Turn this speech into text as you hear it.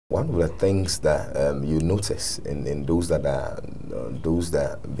One of the things that you notice in those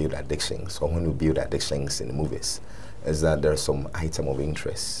that build addictions, or when you build addictions in the movies, is that there's some item of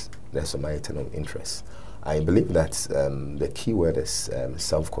interest. There's some item of interest. I believe that the key word is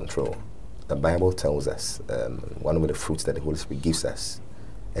self-control. The Bible tells us one of the fruits that the Holy Spirit gives us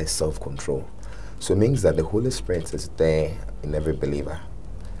is self-control. So it means that the Holy Spirit is there in every believer,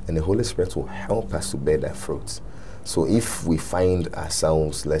 and the Holy Spirit will help us to bear that fruit. So if we find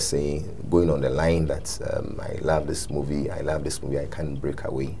ourselves, let's say, going on the line that I love this movie, I can't break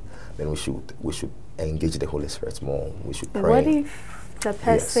away, then we should engage the Holy Spirit more. We should pray. What if the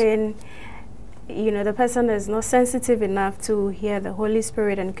person, the person is not sensitive enough to hear the Holy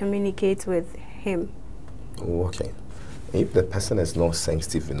Spirit and communicate with Him? Okay. If the person is not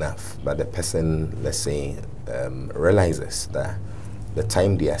sensitive enough, but the person, let's say, realizes that the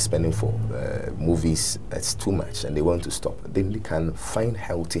time they are spending for movies, it's too much and they want to stop, then they can find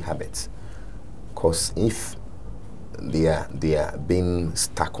healthy habits. Because if they are being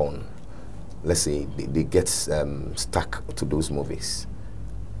stuck on, let's say they get stuck to those movies,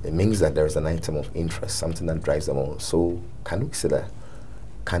 it means that there is an item of interest, something that drives them on. So can we consider,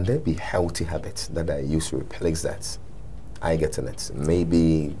 can there be healthy habits that are used to replace that? I get in it.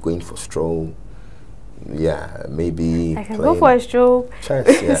 Maybe going for stroll. Yeah, maybe I can go for a stroll,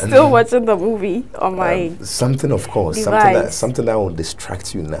 yeah. still watching the movie on my something, of course, device. something that will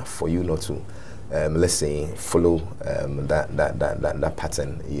distract you enough for you not to, let's say, follow that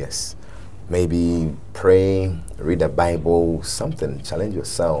pattern. Yes, maybe pray, read the Bible, something. Challenge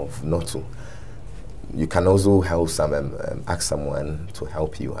yourself not to. You can also help ask someone to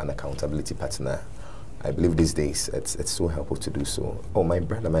help you, an accountability partner. I believe these days it's so helpful to do so. Oh, my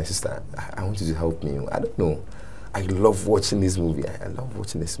brother, my sister, I want you to help me. I don't know. I love watching this movie. I love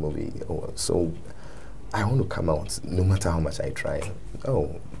watching this movie. Oh, so I want to come out no matter how much I try.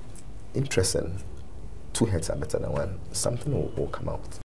 Oh, interesting. Two heads are better than one. Something will come out.